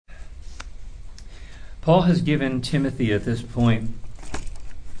Paul has given Timothy at this point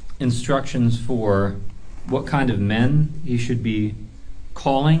instructions for what kind of men he should be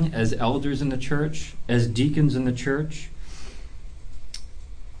calling as elders in the church, as deacons in the church.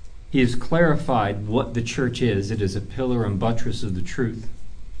 He has clarified what the church is. It is a pillar and buttress of the truth.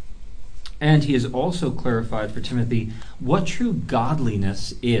 And he has also clarified for Timothy what true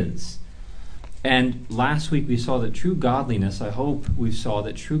godliness is. And last week we saw that true godliness, I hope we saw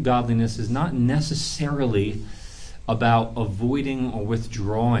that true godliness is not necessarily about avoiding or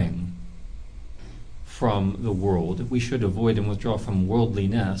withdrawing from the world. We should avoid and withdraw from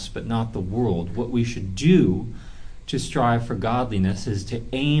worldliness, but not the world. What we should do to strive for godliness is to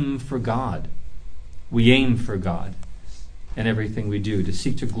aim for God. We aim for God in everything we do, to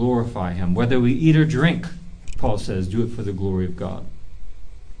seek to glorify Him. Whether we eat or drink, Paul says, do it for the glory of God.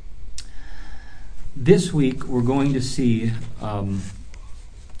 This week we're going to see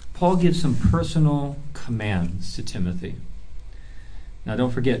Paul gives some personal commands to Timothy. Now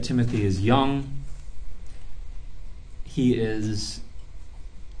don't forget, Timothy is young. He is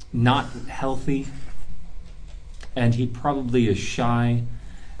not healthy, and he probably is shy,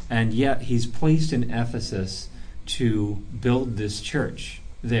 and yet he's placed in Ephesus to build this church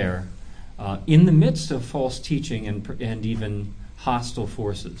there in the midst of false teaching and even hostile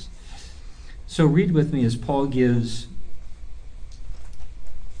forces. So read with me as Paul gives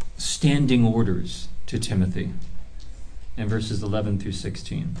standing orders to Timothy in verses 11 through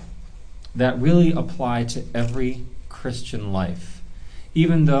 16 that really apply to every Christian life.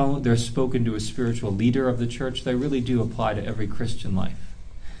 Even though they're spoken to a spiritual leader of the church, they really do apply to every Christian life.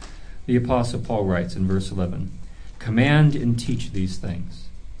 The Apostle Paul writes in verse 11, "Command and teach these things.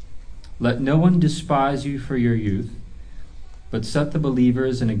 Let no one despise you for your youth, but set the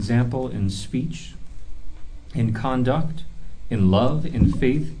believers an example in speech, in conduct, in love, in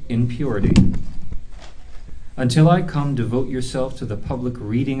faith, in purity. Until I come, devote yourself to the public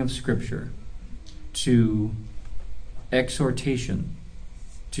reading of Scripture, to exhortation,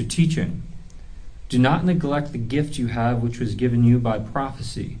 to teaching. Do not neglect the gift you have, which was given you by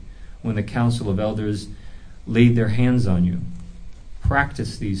prophecy, when the council of elders laid their hands on you.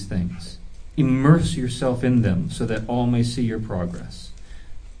 Practice these things. Immerse yourself in them, so that all may see your progress.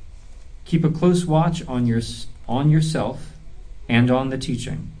 Keep a close watch on yourself and on the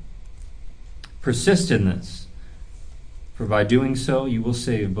teaching. Persist in this, for by doing so you will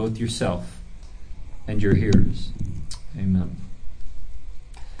save both yourself and your hearers." Amen.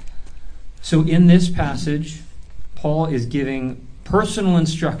 So in this passage, Paul is giving personal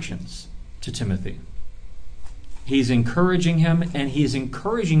instructions to Timothy. He's encouraging him, and he's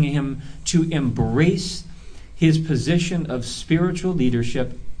encouraging him to embrace his position of spiritual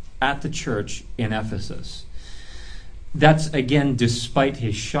leadership at the church in Ephesus. That's, again, despite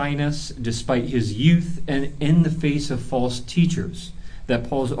his shyness, despite his youth, and in the face of false teachers that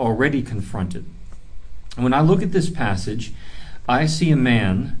Paul's already confronted. And when I look at this passage, I see a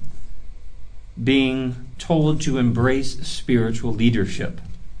man being told to embrace spiritual leadership.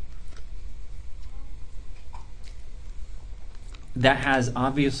 That has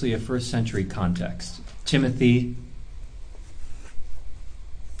obviously a first century context. Timothy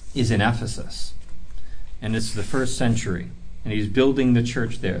is in Ephesus, and it's the first century, and he's building the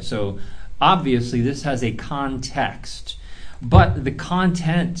church there. So obviously this has a context, but the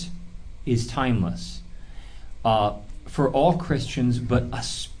content is timeless for all Christians, but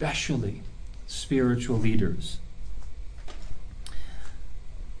especially spiritual leaders.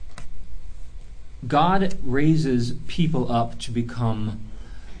 God raises people up to become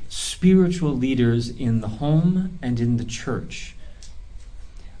spiritual leaders in the home and in the church.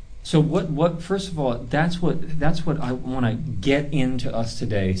 So what first of all, that's what I want to get into us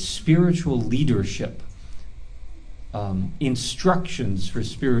today. Spiritual leadership. Instructions for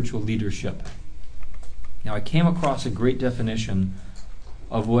spiritual leadership. Now, I came across a great definition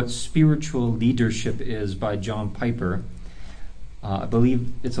of what spiritual leadership is by John Piper. I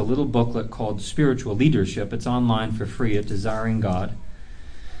believe it's a little booklet called Spiritual Leadership. It's online for free at Desiring God.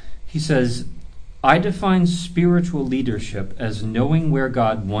 He says, "I define spiritual leadership as knowing where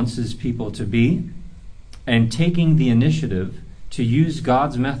God wants His people to be and taking the initiative to use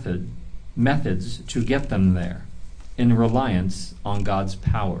God's methods to get them there in reliance on God's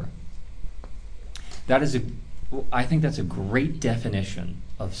power." I think that's a great definition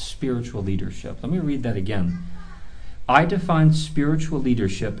of spiritual leadership. Let me read that again. "I define spiritual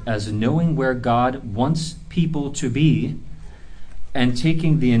leadership as knowing where God wants people to be and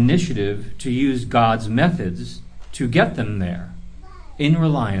taking the initiative to use God's methods to get them there in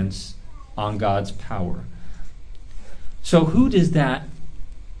reliance on God's power." So who does that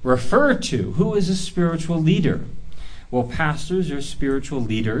refer to? Who is a spiritual leader? Well, pastors are spiritual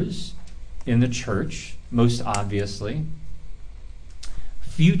leaders in the church, most obviously.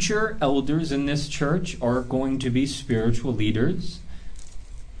 Future elders in this church are going to be spiritual leaders.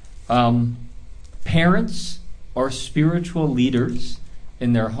 Parents are spiritual leaders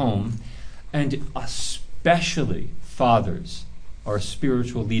in their home, and especially fathers are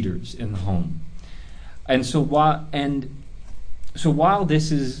spiritual leaders in the home. And so while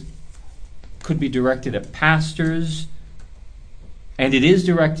this could be directed at pastors, and it is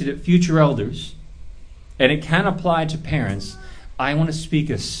directed at future elders, and it can apply to parents, I want to speak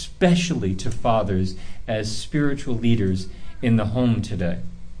especially to fathers as spiritual leaders in the home today.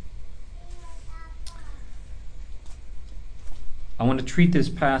 I want to treat this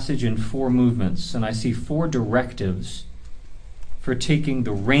passage in 4 movements, and I see 4 directives for taking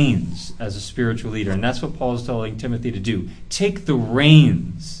the reins as a spiritual leader. And that's what Paul is telling Timothy to do. Take the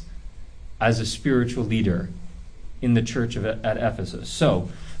reins as a spiritual leader in the church at Ephesus. So,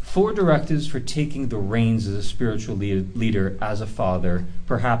 4 directives for taking the reins as a spiritual leader, as a father,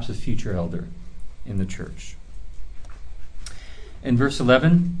 perhaps a future elder in the church. In verse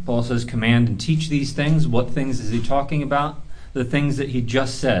 11, Paul says, command and teach these things. What things is he talking about? The things that he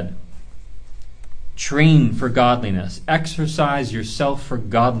just said. Train for godliness. Exercise yourself for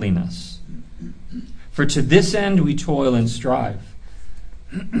godliness. For to this end we toil and strive,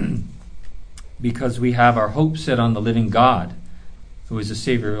 because we have our hope set on the living God, who is the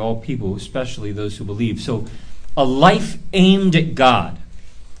Savior of all people, especially those who believe. So, a life aimed at God.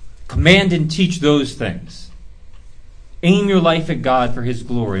 Command and teach those things. Aim your life at God for His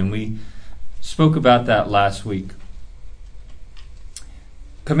glory, and we spoke about that last week.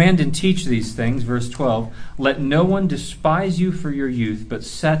 Command and teach these things, verse 12. Let no one despise you for your youth, but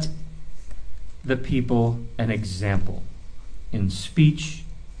set the people an example in speech,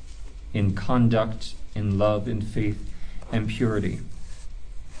 in conduct, in love, in faith, and purity.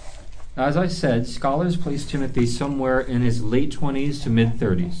 As I said, scholars place Timothy somewhere in his late 20s to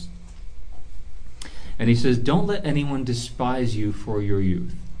mid-30s. And he says, don't let anyone despise you for your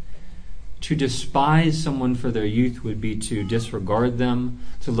youth. To despise someone for their youth would be to disregard them,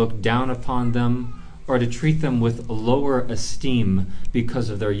 to look down upon them, or to treat them with lower esteem because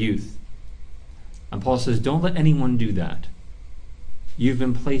of their youth. And Paul says, don't let anyone do that. You've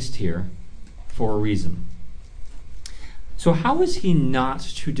been placed here for a reason. So how is he not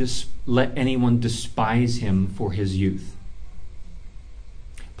to let anyone despise him for his youth?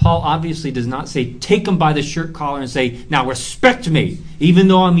 Paul obviously does not say, take him by the shirt collar and say, now respect me, even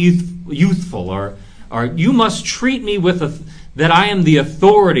though I'm youthful, or you must treat me that I am the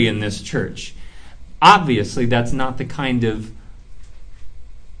authority in this church. Obviously, that's not the kind of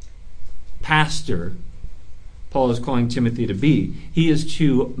pastor Paul is calling Timothy to be. He is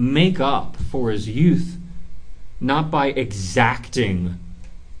to make up for his youth, not by exacting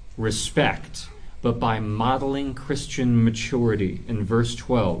respect, but by modeling Christian maturity. In verse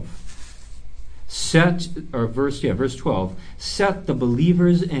 12, verse 12, set the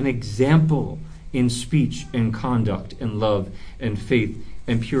believers an example in speech and conduct and love and faith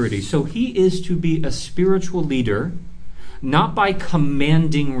and purity. So he is to be a spiritual leader, not by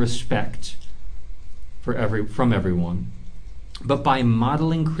commanding respect from everyone, but by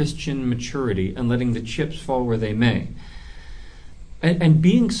modeling Christian maturity and letting the chips fall where they may. And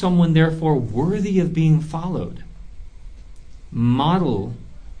being someone, therefore, worthy of being followed. Model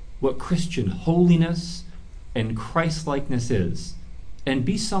what Christian holiness and Christ-likeness is, and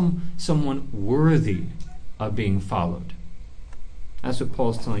be someone worthy of being followed. That's what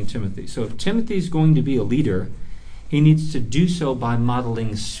Paul's telling Timothy. So if Timothy's going to be a leader, he needs to do so by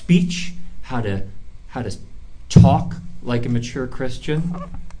modeling speech, how to talk like a mature Christian,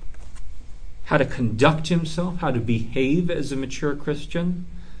 how to conduct himself, how to behave as a mature Christian.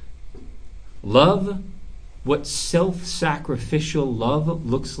 Love, what self-sacrificial love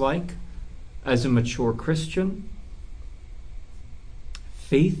looks like as a mature Christian.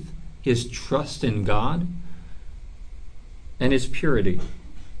 Faith, his trust in God, and his purity,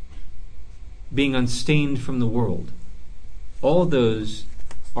 being unstained from the world. All those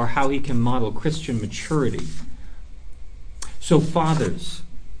are how he can model Christian maturity. So fathers,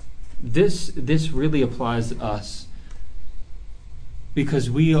 this really applies to us because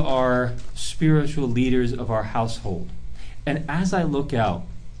we are spiritual leaders of our household. And as I look out,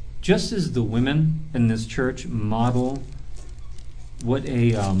 just as the women in this church model what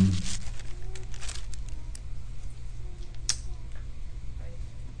a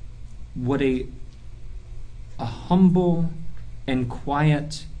humble and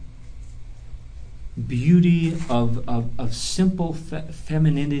quiet beauty of simple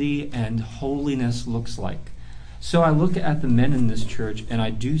femininity and holiness looks like. So I look at the men in this church, and I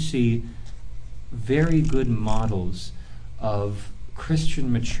do see very good models of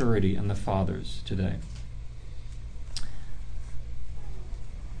Christian maturity in the fathers today.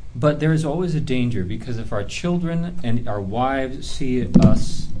 But there is always a danger, because if our children and our wives see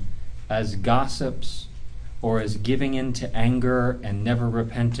us as gossips or as giving in to anger and never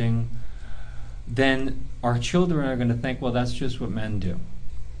repenting, then our children are going to think, well, that's just what men do.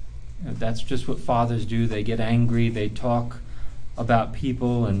 That's just what fathers do. They get angry, they talk about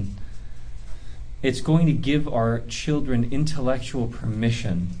people, and it's going to give our children intellectual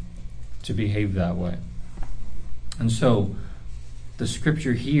permission to behave that way. And so the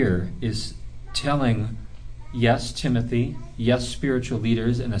scripture here is telling, yes, Timothy, yes, spiritual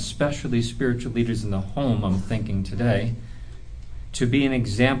leaders, and especially spiritual leaders in the home, I'm thinking today, to be an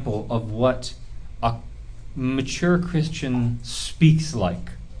example of what a mature Christian speaks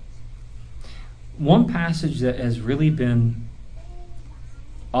like. One passage that has really been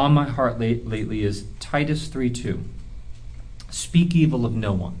on my heart lately is Titus 3:2. Speak evil of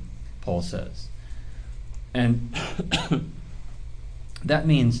no one, Paul says. And that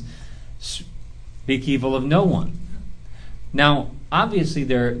means speak evil of no one. Now, obviously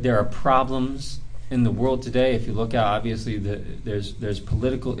there are problems in the world today. If you look out, obviously there's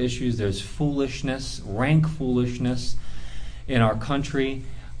political issues, there's foolishness, rank foolishness in our country,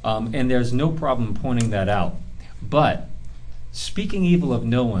 and there's no problem pointing that out. But speaking evil of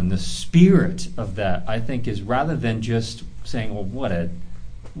no one, the spirit of that, I think, is rather than just saying, well,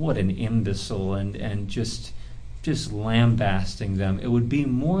 what an imbecile, and just lambasting them, it would be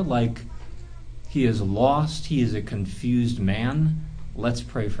more like, he is lost, he is a confused man, let's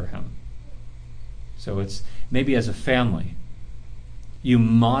pray for him. So it's maybe as a family, you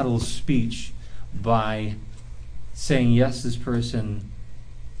model speech by saying, yes, this person,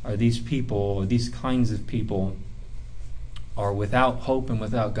 or these people, or these kinds of people are without hope and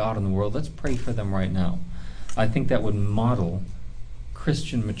without God in the world. Let's pray for them right now. I think that would model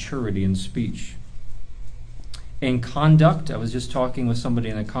Christian maturity in speech. In conduct, I was just talking with somebody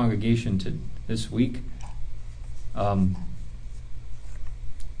in a congregation this week.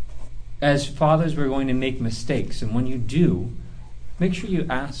 As fathers, we're going to make mistakes, and when you do, make sure you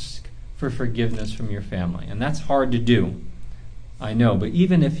ask for forgiveness from your family. And that's hard to do, I know, but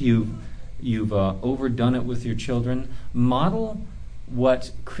even if you've overdone it with your children, model what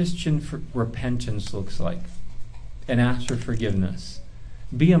Christian repentance looks like and ask for forgiveness.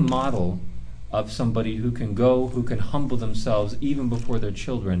 Be a model of somebody who can humble themselves even before their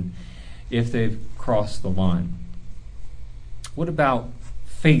children if they've crossed the line. What about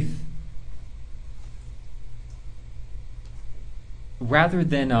faith? Rather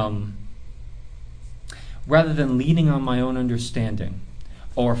than leaning on my own understanding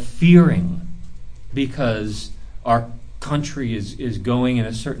or fearing because our country is going in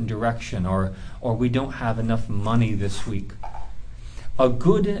a certain direction, or we don't have enough money this week, a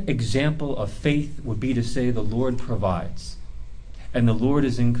good example of faith would be to say the Lord provides and the Lord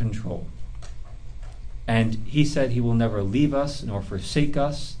is in control. And he said he will never leave us nor forsake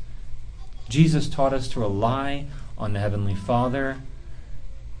us. Jesus taught us to rely on the Heavenly Father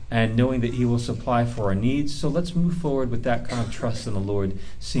and knowing that he will supply for our needs. So let's move forward with that kind of trust in the Lord,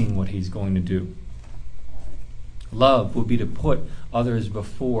 seeing what he's going to do. Love will be to put others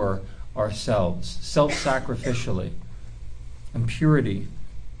before ourselves, self-sacrificially. And purity.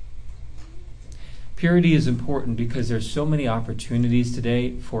 Purity is important because there's so many opportunities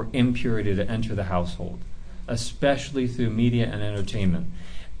today for impurity to enter the household, especially through media and entertainment.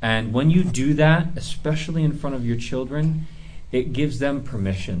 And when you do that, especially in front of your children, it gives them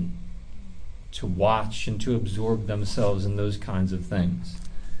permission to watch and to absorb themselves in those kinds of things.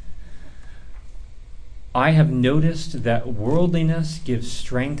 I have noticed that worldliness gives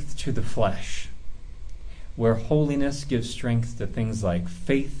strength to the flesh, where holiness gives strength to things like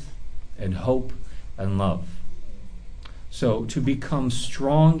faith and hope and love. So to become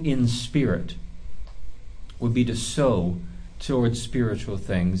strong in spirit would be to sow towards spiritual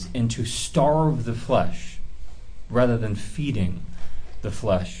things and to starve the flesh rather than feeding the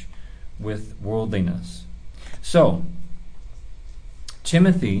flesh with worldliness. So,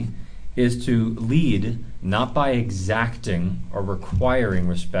 Timothy is to lead not by exacting or requiring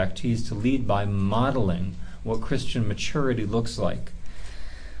respect. He's to lead by modeling what Christian maturity looks like.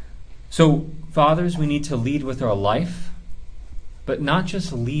 So, fathers, we need to lead with our life, but not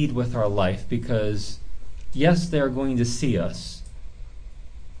just lead with our life because, yes, they're going to see us.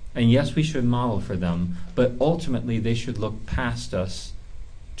 And yes, we should model for them, but ultimately they should look past us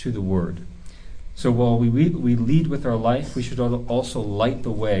to the Word. So while we lead with our life, we should also light the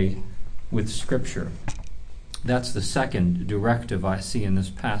way with Scripture. That's the second directive I see in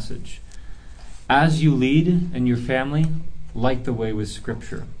this passage. As you lead in your family, light the way with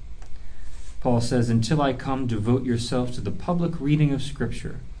Scripture. Paul says, until I come, devote yourself to the public reading of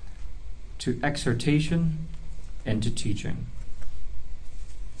Scripture, to exhortation, and to teaching.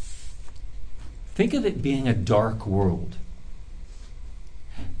 Think of it being a dark world.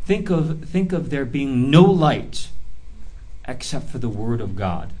 Think of there being no light except for the Word of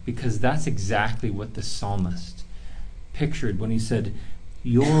God, because that's exactly what the psalmist pictured when he said,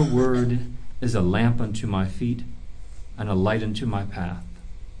 your word is a lamp unto my feet and a light unto my path.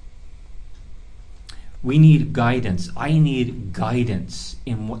 We need guidance. I need guidance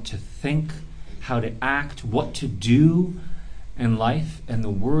in what to think, how to act, what to do in life, and the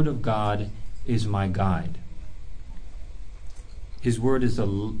Word of God is my guide. His Word is a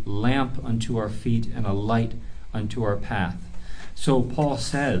lamp unto our feet and a light unto our path. So Paul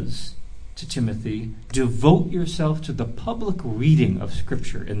says to Timothy, devote yourself to the public reading of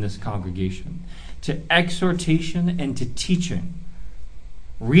Scripture in this congregation, to exhortation and to teaching.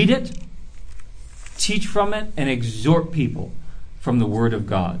 Read it, teach from it, and exhort people from the Word of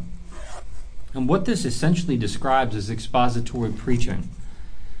God. And what this essentially describes is expository preaching.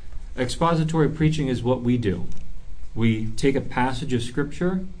 Expository preaching is what we do. We take a passage of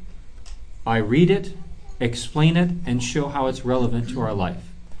Scripture, I read it, explain it, and show how it's relevant to our life,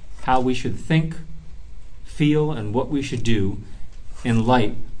 how we should think, feel, and what we should do in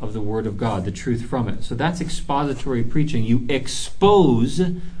light of the Word of God, the truth from it. So that's expository preaching. You expose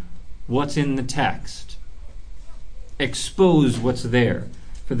what's in the text. Expose what's there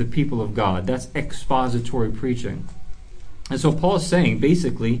for the people of God. That's expository preaching. And so Paul's saying,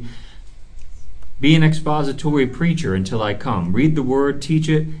 basically, be an expository preacher until I come. Read the Word, teach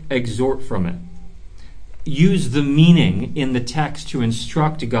it, exhort from it. Use the meaning in the text to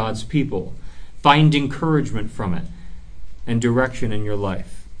instruct God's people. Find encouragement from it and direction in your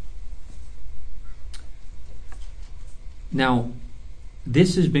life. Now,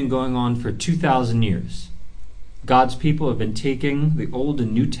 this has been going on for 2,000 years. God's people have been taking the Old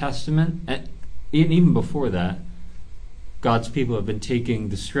and New Testament, and even before that, God's people have been taking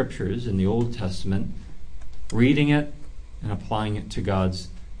the Scriptures in the Old Testament, reading it, and applying it to God's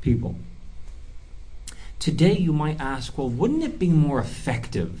people. Today you might ask, well, wouldn't it be more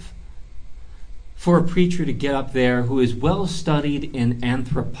effective for a preacher to get up there who is well studied in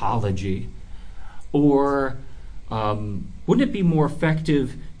anthropology? Or wouldn't it be more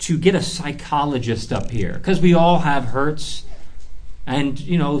effective to get a psychologist up here? Because we all have hurts and,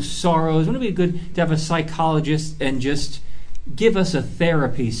 sorrows. Wouldn't it be good to have a psychologist and just give us a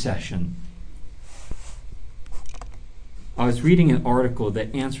therapy session? I was reading an article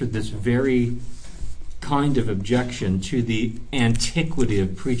that answered this very kind of objection to the antiquity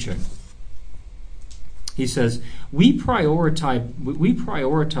of preaching. He says, we prioritize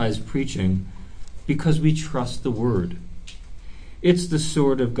preaching because we trust the Word. It's the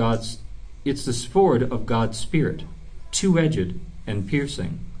sword of God's Spirit, two-edged and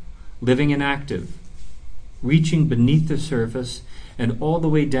piercing, living and active, reaching beneath the surface and all the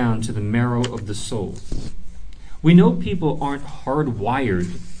way down to the marrow of the soul. We know people aren't hardwired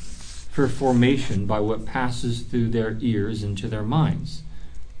for formation by what passes through their ears into their minds.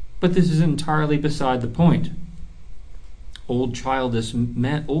 But this is entirely beside the point. Old childless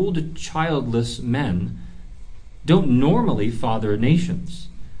men don't normally father nations.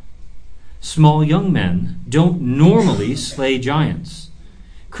 Small young men don't normally slay giants.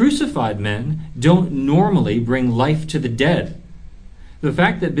 Crucified men don't normally bring life to the dead. The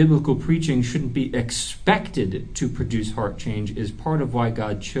fact that biblical preaching shouldn't be expected to produce heart change is part of why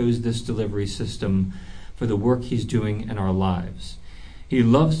God chose this delivery system for the work He's doing in our lives. He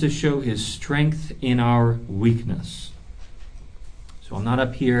loves to show His strength in our weakness. So I'm not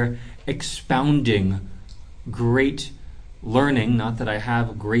up here expounding great learning, not that I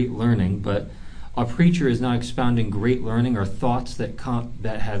have great learning, but a preacher is not expounding great learning or thoughts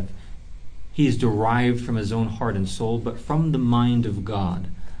that he's derived from his own heart and soul, but from the mind of God.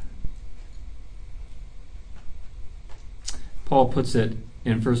 Paul puts it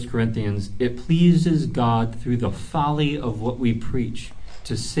in 1 Corinthians, it pleases God through the folly of what we preach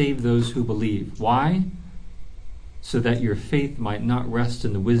to save those who believe. Why? So that your faith might not rest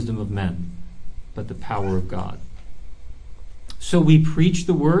in the wisdom of men, but the power of God. So we preach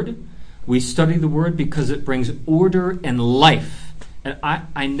the Word, we study the Word because it brings order and life. And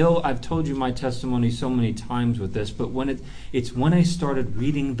I know I've told you my testimony so many times with this, but it's when I started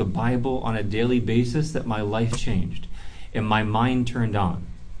reading the Bible on a daily basis that my life changed and my mind turned on.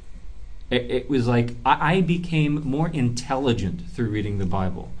 It was like I became more intelligent through reading the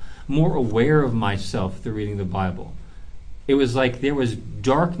Bible, more aware of myself through reading the Bible. It was like there was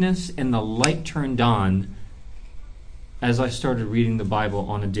darkness and the light turned on as I started reading the Bible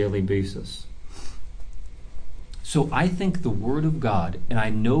on a daily basis. So I think the Word of God, and I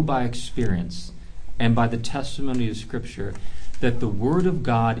know by experience and by the testimony of Scripture, that the Word of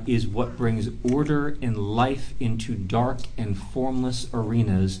God is what brings order and life into dark and formless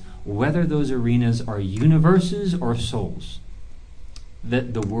arenas, whether those arenas are universes or souls.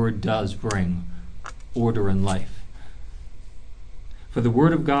 That the Word does bring order and life. For the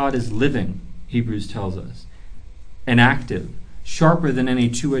Word of God is living, Hebrews tells us, and active, sharper than any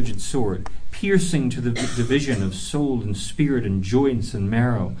two-edged sword, piercing to the division of soul and spirit and joints and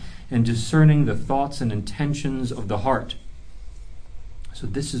marrow, and discerning the thoughts and intentions of the heart. So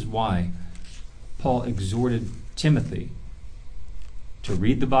this is why Paul exhorted Timothy to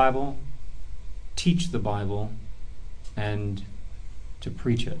read the Bible, teach the Bible, and to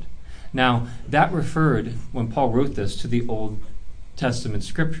preach it. Now, that referred, when Paul wrote this, to the Old Testament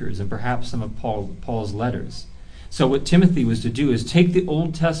scriptures and perhaps some of Paul's letters. So what Timothy was to do is take the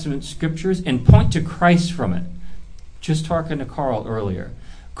Old Testament scriptures and point to Christ from it. Just talking to Carl earlier.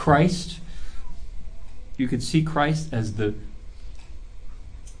 Christ, you could see Christ as the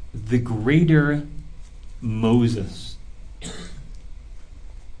greater Moses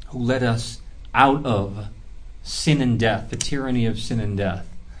who led us out of sin and death, the tyranny of sin and death,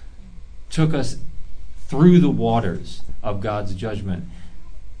 took us through the waters of God's judgment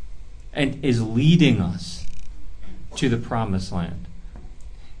and is leading us to the promised land.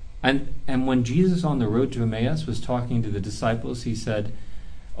 And when Jesus on the road to Emmaus was talking to the disciples, he said,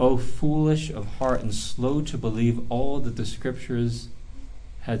 "O foolish of heart and slow to believe all that the scriptures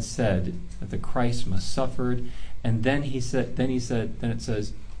had said, that the Christ must suffer." And then it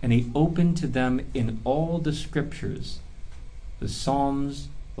says, and he opened to them in all the scriptures, the Psalms,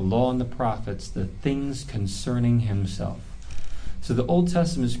 the law and the prophets, the things concerning himself. So the Old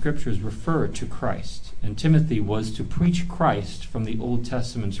Testament scriptures refer to Christ, and Timothy was to preach Christ from the Old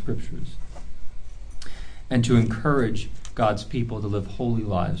Testament scriptures and to encourage God's people to live holy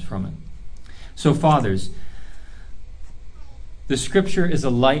lives from it. So fathers, the scripture is a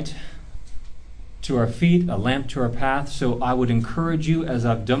light to our feet, a lamp to our path. So I would encourage you, as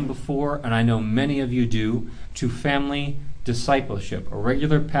I've done before, and I know many of you do, to family discipleship, a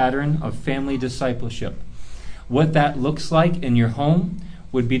regular pattern of family discipleship. What that looks like in your home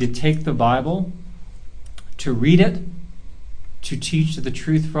would be to take the Bible, to read it, to teach the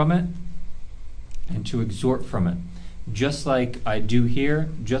truth from it, and to exhort from it. Just like I do here,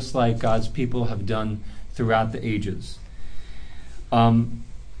 just like God's people have done throughout the ages.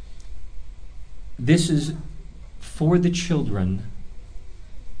 This is for the children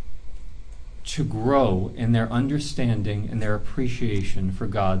to grow in their understanding and their appreciation for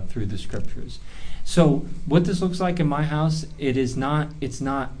God through the scriptures. So what this looks like in my house, it's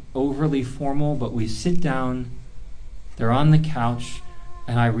not overly formal, but we sit down, they're on the couch,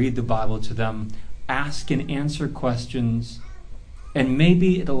 and I read the Bible to them, ask and answer questions, and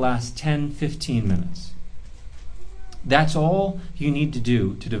maybe it'll last 10, 15 minutes. That's all you need to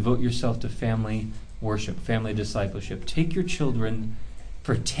do to devote yourself to family worship, family discipleship. Take your children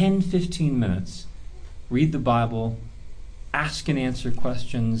for 10, 15 minutes, read the Bible, ask and answer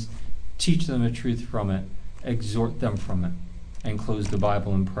questions, teach them the truth from it, exhort them from it, and close the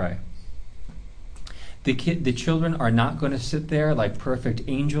Bible and pray. The children are not going to sit there like perfect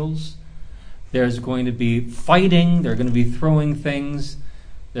angels. There's going to be fighting, they're going to be throwing things,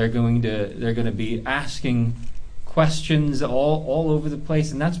 they're going to be asking questions all over the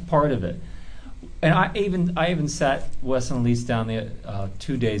place, and that's part of it. And I even sat Wes and Elise down there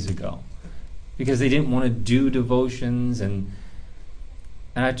 2 days ago because they didn't want to do devotions, and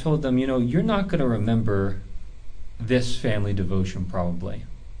I told them, you're not going to remember this family devotion probably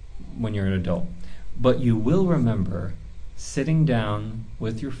when you're an adult, but you will remember sitting down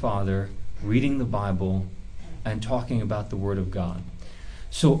with your father, reading the Bible, and talking about the Word of God.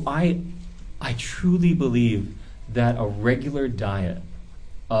 So I truly believe that a regular diet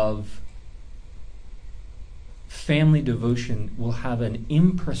of family devotion will have an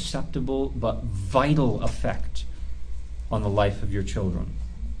imperceptible but vital effect on the life of your children.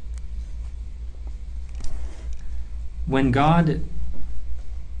 When God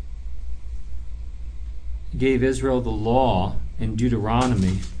gave Israel the law in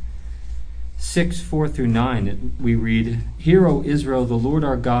Deuteronomy 6:4-9, we read, "Hear, O Israel, the Lord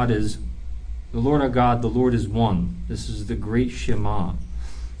our God, the Lord is one." This is the great Shema.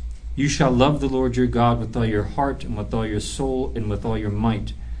 "You shall love the Lord your God with all your heart and with all your soul and with all your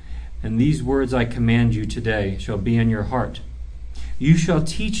might. And these words I command you today shall be in your heart. You shall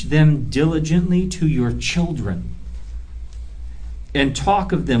teach them diligently to your children, and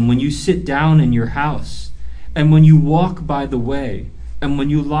talk of them when you sit down in your house, and when you walk by the way, and when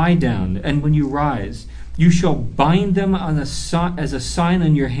you lie down, and when you rise. You shall bind them as a sign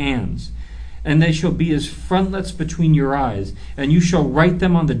on your hands, and they shall be as frontlets between your eyes, and you shall write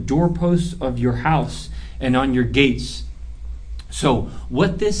them on the doorposts of your house and on your gates. So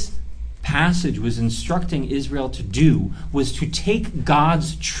what this passage was instructing Israel to do was to take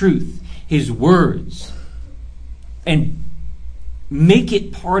God's truth, his words, and make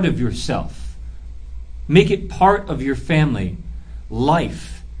it part of yourself. Make it part of your family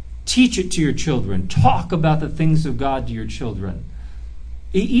life. Teach it to your children. Talk about the things of God to your children.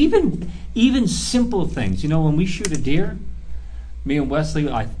 Even simple things. You know, when we shoot a deer, me and Wesley,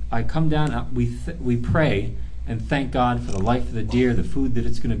 I come down, we pray and thank God for the life of the deer, the food that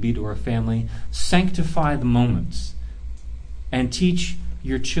it's going to be to our family. Sanctify the moments and teach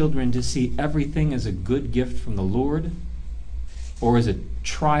your children to see everything as a good gift from the Lord, or as a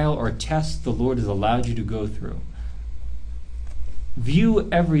trial or a test the Lord has allowed you to go through. View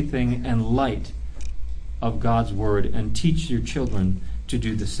everything in light of God's word and teach your children to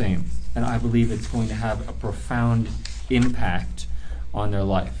do the same. And I believe it's going to have a profound impact on their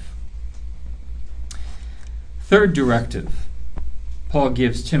life. Third directive Paul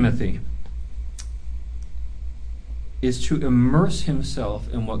gives Timothy is to immerse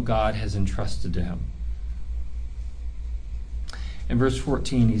himself in what God has entrusted to him. In verse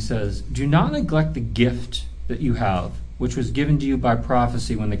 14 he says, "Do not neglect the gift that you have, which was given to you by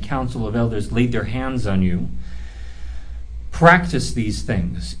prophecy when the council of elders laid their hands on you. Practice these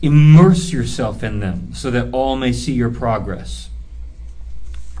things. Immerse yourself in them so that all may see your progress."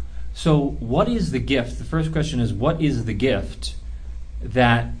 So what is the gift? The first question is, what is the gift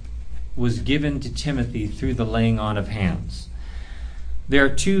that was given to Timothy through the laying on of hands? There are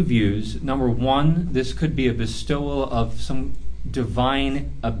two views. Number one, this could be a bestowal of some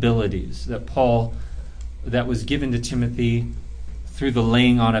divine abilities that was given to Timothy through the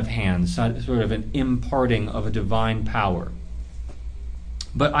laying on of hands, sort of an imparting of a divine power.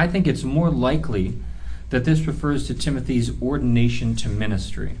 But I think it's more likely that this refers to Timothy's ordination to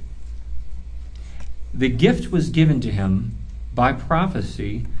ministry. The gift was given to him by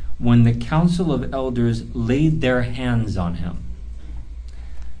prophecy when the council of elders laid their hands on him.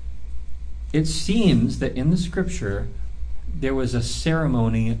 It seems that in the scripture there was a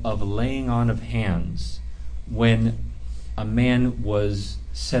ceremony of laying on of hands when a man was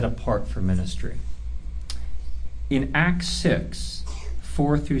set apart for ministry. In Acts 6,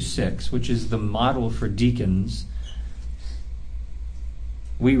 4 through 6, which is the model for deacons,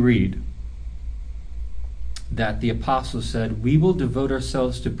 we read that the apostles said, "We will devote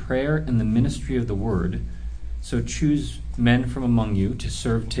ourselves to prayer and the ministry of the word, so choose men from among you to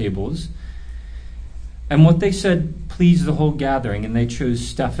serve tables." And what they said pleased the whole gathering, and they chose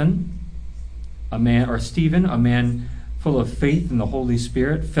Stephen, a man full of faith in the Holy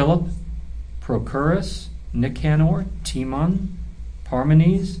Spirit, Philip, Prochorus, Nicanor, Timon,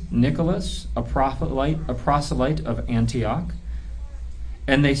 Parmenes, Nicholas, a proselyte of Antioch.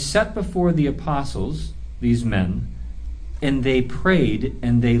 And they set before the apostles these men, and they prayed,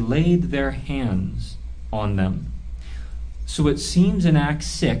 and they laid their hands on them. So it seems in Acts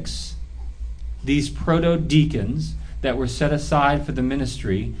 6, these proto-deacons that were set aside for the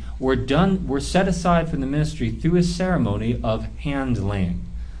ministry were set aside for the ministry through a ceremony of hand laying.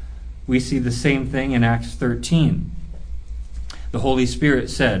 We see the same thing in Acts 13. The Holy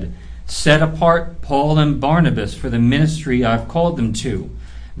Spirit said, "Set apart Paul and Barnabas for the ministry I've called them to."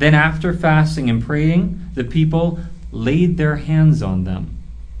 Then after fasting and praying, the people laid their hands on them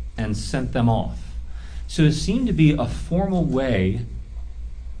and sent them off. So it seemed to be a formal way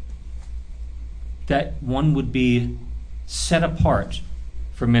that one would be set apart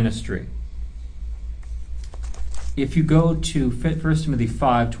for ministry. If you go to 1 Timothy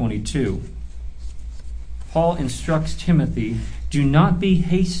 5:22, Paul instructs Timothy, "Do not be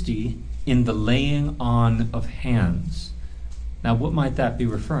hasty in the laying on of hands." Now, what might that be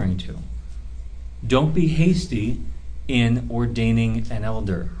referring to? Don't be hasty in ordaining an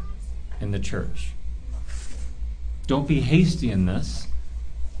elder in the church. Don't be hasty in this.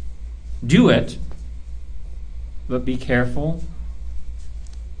 Do it, but be careful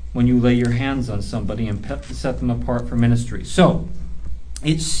when you lay your hands on somebody and set them apart for ministry. So,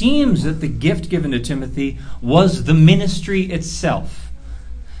 it seems that the gift given to Timothy was the ministry itself.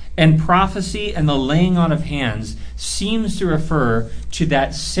 And prophecy and the laying on of hands seems to refer to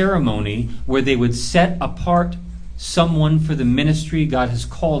that ceremony where they would set apart someone for the ministry God has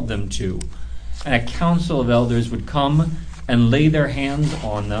called them to. And a council of elders would come and lay their hands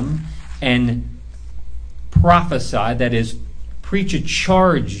on them and prophesy, that is, preach a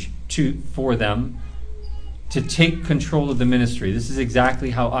charge for them to take control of the ministry. This is exactly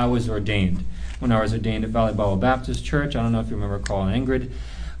how I was ordained. When I was ordained at Valley Bible Baptist Church, I don't know if you remember Carl and Ingrid,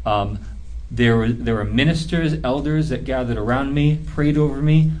 there were ministers, elders that gathered around me, prayed over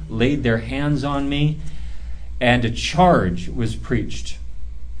me, laid their hands on me, and a charge was preached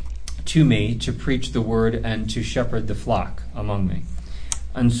to me to preach the word and to shepherd the flock among me.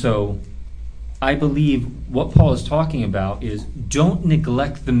 And so I believe what Paul is talking about is, don't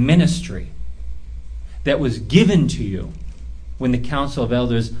neglect the ministry that was given to you when the council of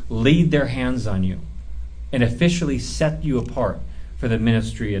elders laid their hands on you and officially set you apart for the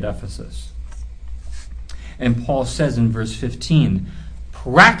ministry at Ephesus. And Paul says in verse 15,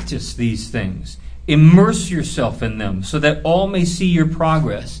 practice these things, immerse yourself in them so that all may see your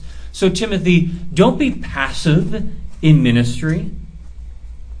progress. So Timothy, don't be passive in ministry.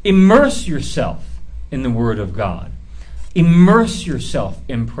 Immerse yourself in the Word of God. Immerse yourself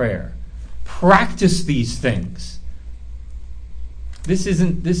in prayer. Practice these things. This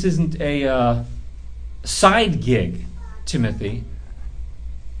isn't a side gig, Timothy.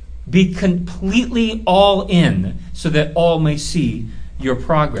 Be completely all in so that all may see your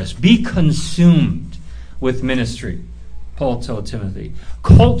progress. Be consumed with ministry, Paul told Timothy.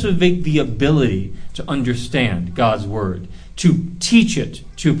 Cultivate the ability to understand God's word, to teach it,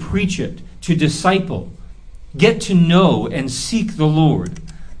 to preach it, to disciple. Get to know and seek the Lord.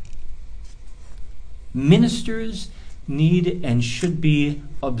 Ministers need and should be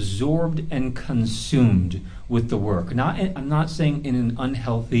absorbed and consumed with the work. I'm not saying in an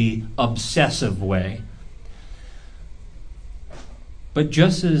unhealthy, obsessive way. But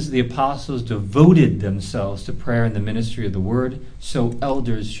just as the apostles devoted themselves to prayer and the ministry of the word, so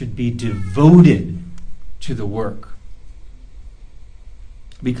elders should be devoted to the work.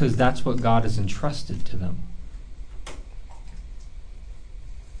 Because that's what God has entrusted to them.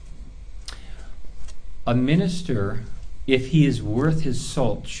 A minister, if he is worth his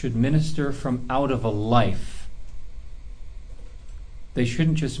salt, should minister from out of a life. They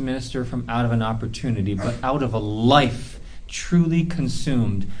shouldn't just minister from out of an opportunity, but out of a life truly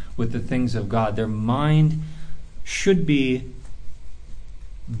consumed with the things of God. Their mind should be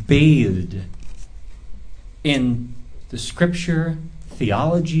bathed in the Scripture,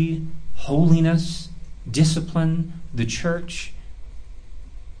 theology, holiness, discipline, the church.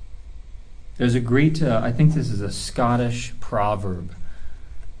 There's a great, I think this is a Scottish proverb,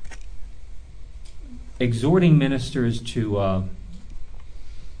 exhorting ministers to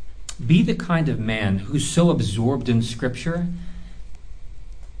be the kind of man who's so absorbed in Scripture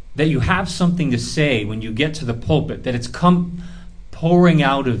that you have something to say when you get to the pulpit, that it's come pouring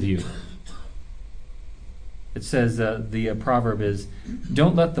out of you. It says, the proverb is,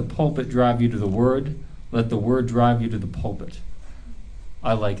 don't let the pulpit drive you to the word, let the word drive you to the pulpit.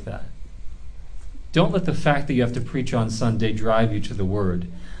 I like that. Don't let the fact that you have to preach on Sunday drive you to the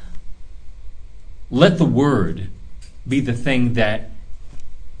word. Let the word be the thing that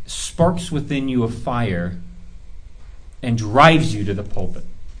sparks within you a fire and drives you to the pulpit.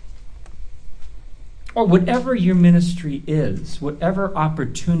 Or whatever your ministry is, whatever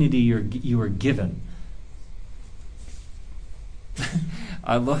opportunity you are given.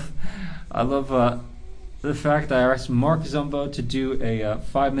 I love the fact that I asked Mark Zumbo to do a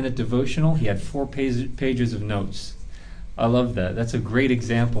 5-minute devotional. He had 4 pages of notes. I love that. That's a great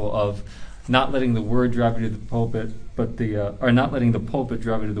example of not letting the word drive you to the pulpit, or not letting the pulpit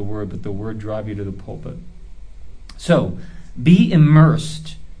drive you to the word, but the word drive you to the pulpit. So, be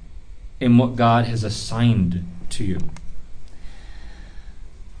immersed in what God has assigned to you.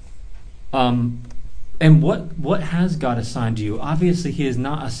 And what has God assigned to you? Obviously, He has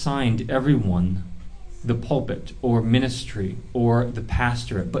not assigned everyone the pulpit or ministry or the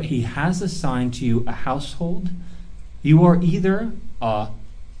pastorate, but He has assigned to you a household. You are either a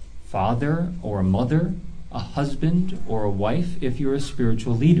father or a mother, a husband or a wife, if you're a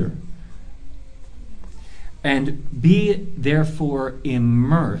spiritual leader. And be therefore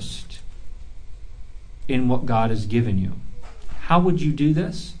immersed in what God has given you. How would you do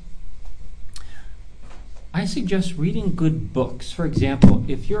this? I suggest reading good books. For example,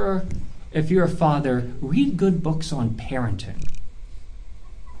 if you're a father, read good books on parenting,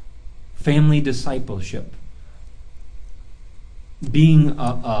 family discipleship, being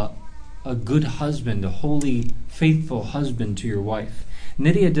a good husband, a holy, faithful husband to your wife.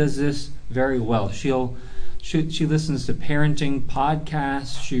 Nydia does this very well. She listens to parenting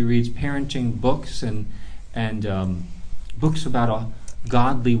podcasts. She reads parenting books, and and books about a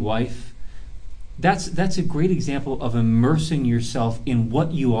godly wife. That's a great example of immersing yourself in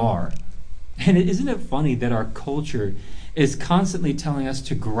what you are. And isn't it funny that our culture is constantly telling us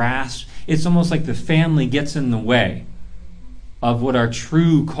to grasp? It's almost like the family gets in the way of what our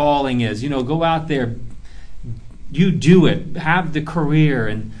true calling is. Go out there, you do it, have the career,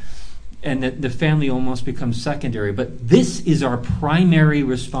 and the family almost becomes secondary. But this is our primary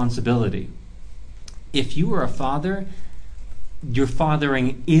responsibility. If you are a father, your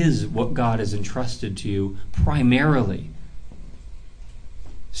fathering is what God has entrusted to you primarily.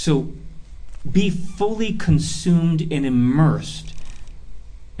 So be fully consumed and immersed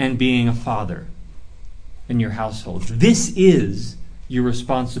in being a father in your household. This is your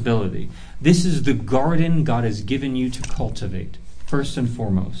responsibility. This is the garden God has given you to cultivate, first and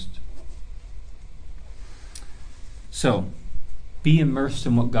foremost. So, be immersed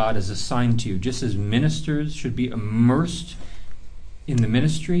in what God has assigned to you. Just as ministers should be immersed in the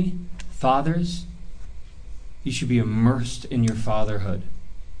ministry, fathers, you should be immersed in your fatherhood.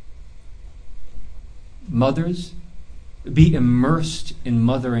 Mothers, be immersed in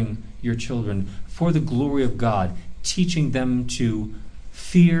mothering your children for the glory of God, teaching them to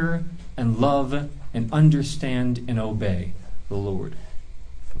fear and love and understand and obey the Lord.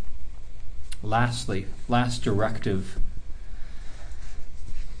 Lastly, last directive.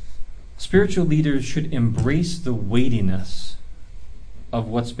 Spiritual leaders should embrace the weightiness of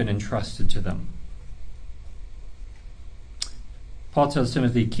what's been entrusted to them. Paul tells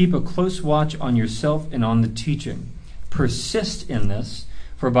Timothy, keep a close watch on yourself and on the teaching. Persist in this,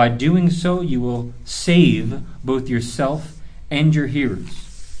 for by doing so you will save both yourself and your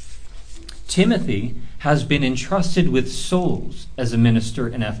hearers. Timothy has been entrusted with souls as a minister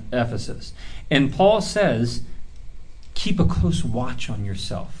in Ephesus. And Paul says, keep a close watch on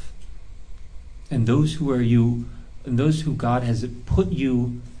yourself and those who God has put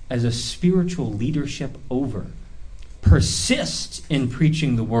you as a spiritual leadership over. Persist in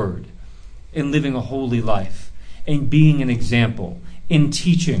preaching the word, in living a holy life, in being an example, in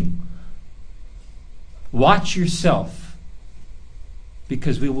teaching. Watch yourself,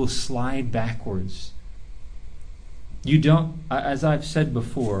 because we will slide backwards. You don't, as I've said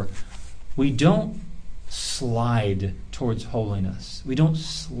before, we don't slide towards holiness. We don't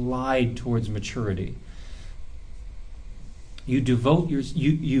slide towards maturity. You devote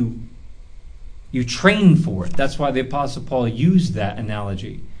you train for it. That's why the Apostle Paul used that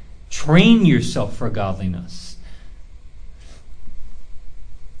analogy. Train yourself for godliness.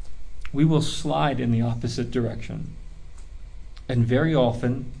 We will slide in the opposite direction. And very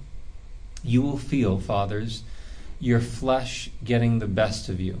often, you will feel, fathers, your flesh getting the best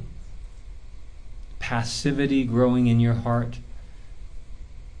of you. Passivity growing in your heart.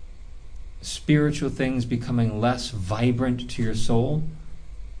 Spiritual things becoming less vibrant to your soul.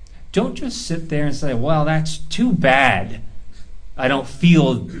 Don't just sit there and say, well, that's too bad. I don't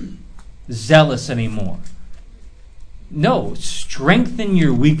feel zealous anymore. No, strengthen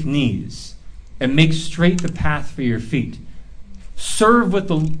your weak knees and make straight the path for your feet. Serve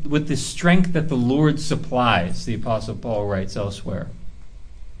with the strength that the Lord supplies, the Apostle Paul writes elsewhere.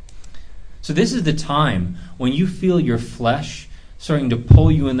 So this is the time when you feel your flesh starting to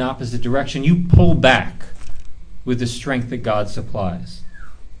pull you in the opposite direction. You pull back with the strength that God supplies.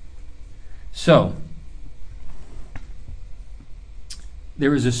 So,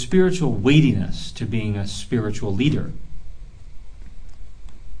 there is a spiritual weightiness to being a spiritual leader.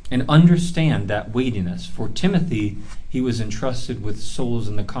 And understand that weightiness. For Timothy, he was entrusted with souls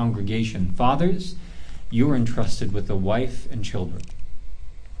in the congregation. Fathers, you are entrusted with a wife and children.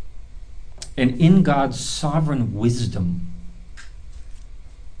 And in God's sovereign wisdom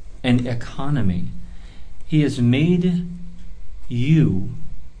and economy, He has made you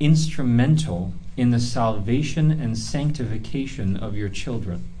instrumental in the salvation and sanctification of your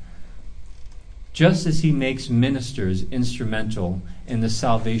children. Just as He makes ministers instrumental in the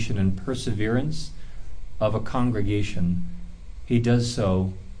salvation and perseverance of a congregation, He does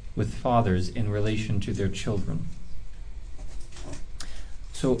so with fathers in relation to their children.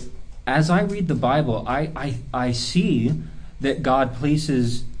 So, as I read the Bible, I see that God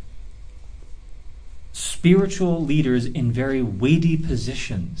places spiritual leaders in very weighty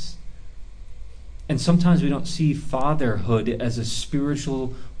positions. And sometimes we don't see fatherhood as a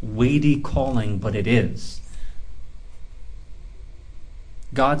spiritual, weighty calling, but it is.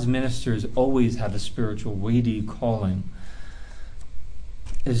 God's ministers always have a spiritual, weighty calling.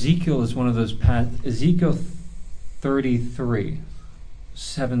 Ezekiel is one of those. Ezekiel 33,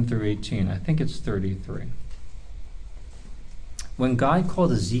 7 through 18. I think it's 33. when God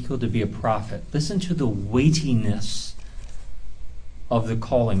called Ezekiel to be a prophet, listen to the weightiness of the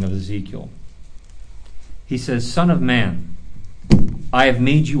calling of Ezekiel. He says, "Son of man, I have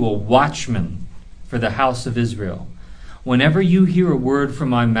made you a watchman for the house of Israel. Whenever you hear a word from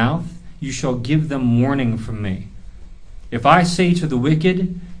my mouth, you shall give them warning from me. If I say to the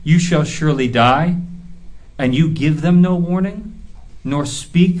wicked, you shall surely die, and you give them no warning, nor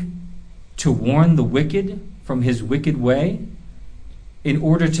speak to warn the wicked from his wicked way, in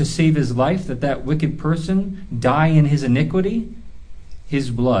order to save his life, that that wicked person die in his iniquity, his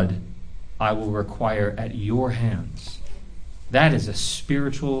blood I will require at your hands." That is a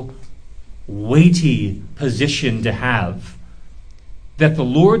spiritual, weighty position to have. That the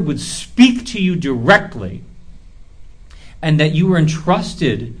Lord would speak to you directly, and that you are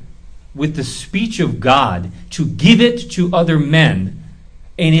entrusted with the speech of God to give it to other men.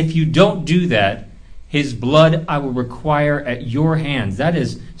 And if you don't do that, his blood I will require at your hands. That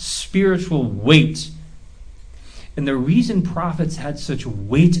is spiritual weight. And the reason prophets had such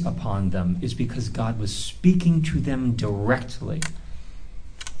weight upon them is because God was speaking to them directly.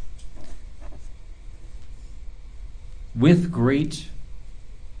 With great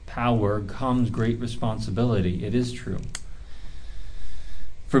power comes great responsibility. It is true.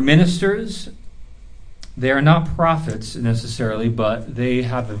 For ministers, they are not prophets necessarily, but they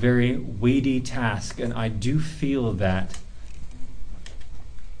have a very weighty task, and I do feel that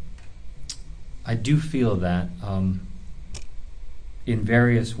in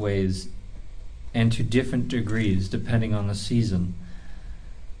various ways and to different degrees depending on the season.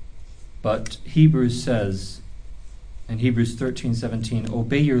 But Hebrews says in Hebrews 13:17,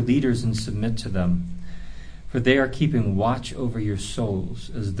 "Obey your leaders and submit to them, for they are keeping watch over your souls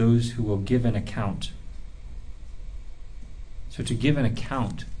as those who will give an account." So to give an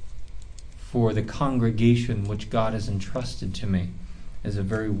account for the congregation which God has entrusted to me is a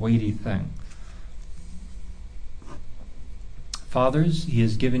very weighty thing. Fathers, he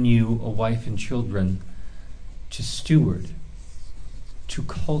has given you a wife and children to steward, to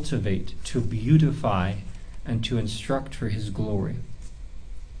cultivate, to beautify, and to instruct for his glory.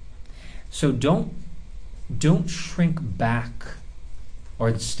 So don't shrink back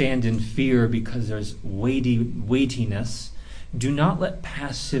or stand in fear because there's weightiness. Do not let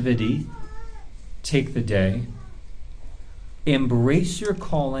passivity take the day. Embrace your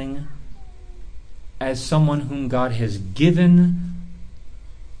calling as someone whom God has given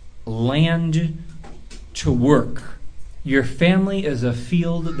land to work. Your family is a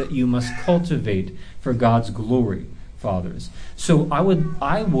field that you must cultivate for God's glory, fathers. So I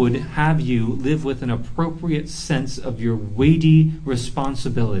would have you live with an appropriate sense of your weighty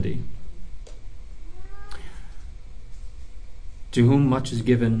responsibility. To whom much is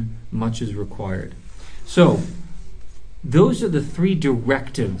given, much is required. So, those are the three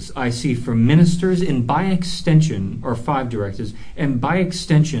directives I see for ministers, and by extension, or 5 directives, and by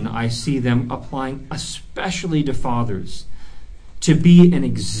extension I see them applying especially to fathers. To be an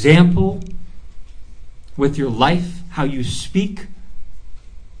example with your life, how you speak,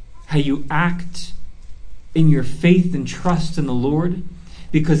 how you act in your faith and trust in the Lord,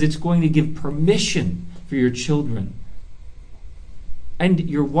 because it's going to give permission for your children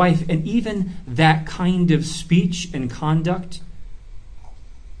and your wife, and even that kind of speech and conduct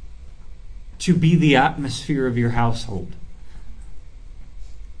to be the atmosphere of your household.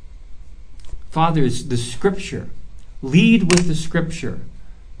 Fathers, the Scripture. Lead with the Scripture.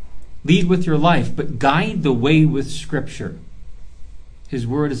 Lead with your life, but guide the way with Scripture. His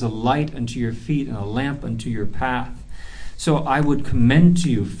word is a light unto your feet and a lamp unto your path. So I would commend to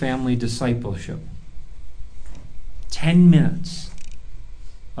you family discipleship. 10 minutes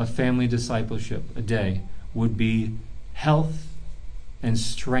of family discipleship a day would be health and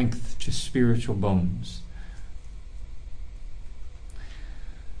strength to spiritual bones.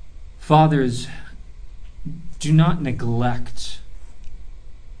 Fathers, do not neglect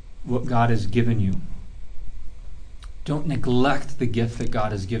what God has given you. Don't neglect the gift that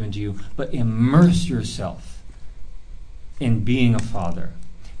God has given to you, but immerse yourself in being a father.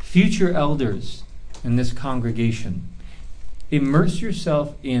 Future elders in this congregation, immerse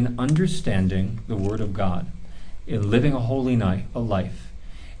yourself in understanding the Word of God, in living a holy life,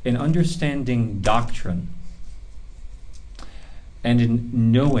 in understanding doctrine, and in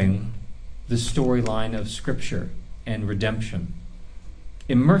knowing the storyline of Scripture and redemption.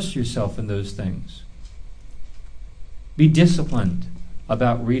 Immerse yourself in those things. Be disciplined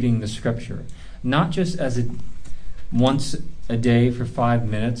about reading the Scripture, not just as once a day for 5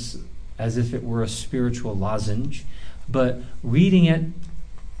 minutes, as if it were a spiritual lozenge, but reading it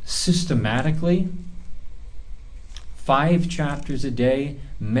systematically 5 chapters a day,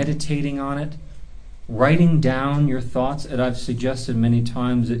 meditating on it, writing down your thoughts. And I've suggested many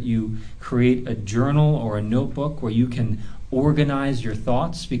times that you create a journal or a notebook where you can organize your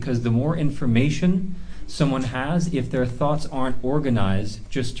thoughts, because the more information someone has, if their thoughts aren't organized, it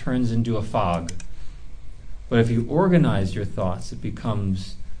just turns into a fog. But if you organize your thoughts, it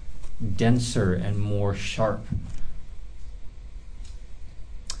becomes denser and more sharp.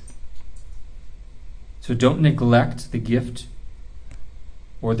 So don't neglect the gift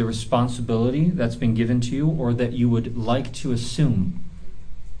or the responsibility that's been given to you, or that you would like to assume.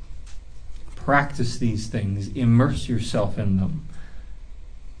 Practice these things. Immerse yourself in them.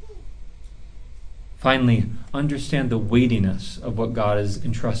 Finally, understand the weightiness of what God has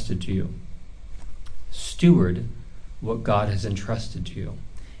entrusted to you. Steward what God has entrusted to you.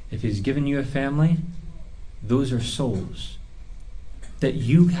 If He's given you a family, those are souls that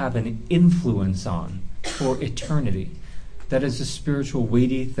you have an influence on for eternity. That is a spiritual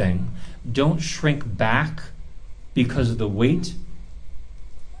weighty thing. Don't shrink back because of the weight.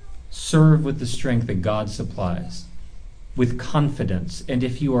 Serve with the strength that God supplies, with confidence. And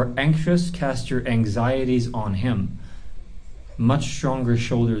if you are anxious, cast your anxieties on Him. Much stronger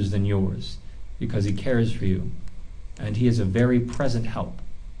shoulders than yours, because He cares for you. And He is a very present help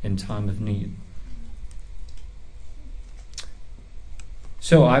in time of need.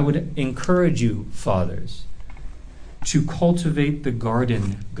 So I would encourage you, fathers, to cultivate the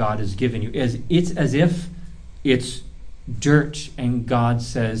garden God has given you. It's as if it's dirt and God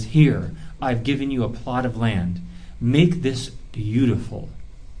says, here, I've given you a plot of land. Make this beautiful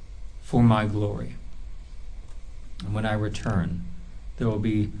for my glory. And when I return, there will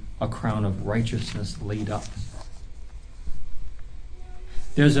be a crown of righteousness laid up.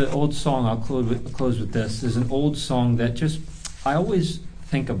 There's an old song, I'll close with this. There's an old song that I always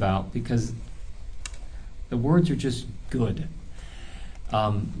think about because the words are just good.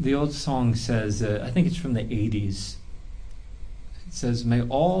 The old song says, I think it's from the 80s. It says, may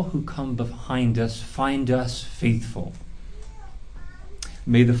all who come behind us find us faithful.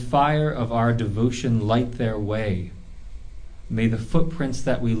 May the fire of our devotion light their way. May the footprints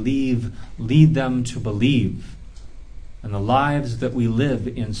that we leave lead them to believe. And the lives that we live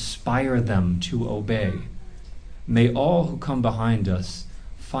inspire them to obey. May all who come behind us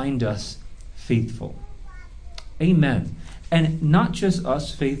find us faithful. Amen. And not just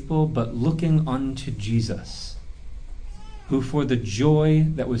us faithful, but looking unto Jesus, who for the joy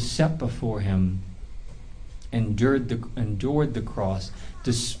that was set before Him endured the cross,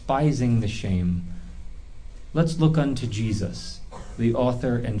 despising the shame. Let's look unto Jesus, the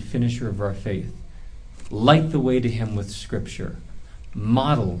author and finisher of our faith. Light the way to Him with Scripture.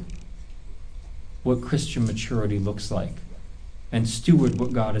 Model what Christian maturity looks like, and steward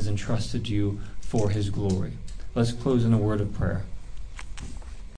what God has entrusted you for His glory. Let's close in a word of prayer.